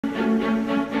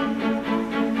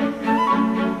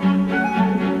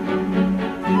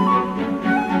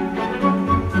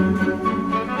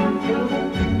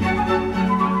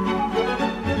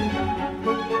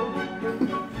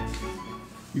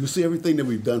You can see everything that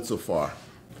we've done so far.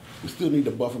 We still need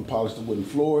to buff and polish the wooden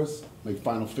floors, make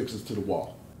final fixes to the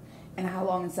wall. And how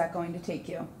long is that going to take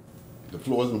you? The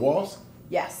floors and walls?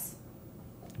 Yes.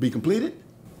 Be completed?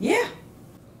 Yeah.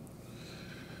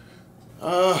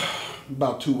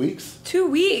 About 2 weeks. 2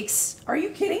 weeks? Are you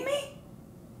kidding me?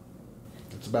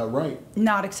 That's about right.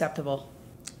 Not acceptable.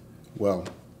 Well,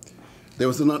 there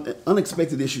was some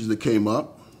unexpected issues that came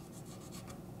up.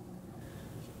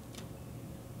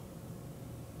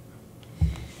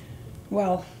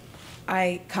 Well,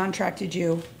 I contracted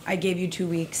you. I gave you 2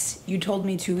 weeks. You told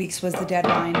me 2 weeks was the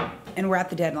deadline, and we're at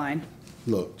the deadline.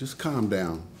 Look, just calm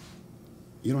down.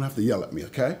 You don't have to yell at me,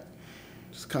 okay?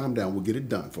 Just calm down. We'll get it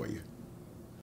done for you.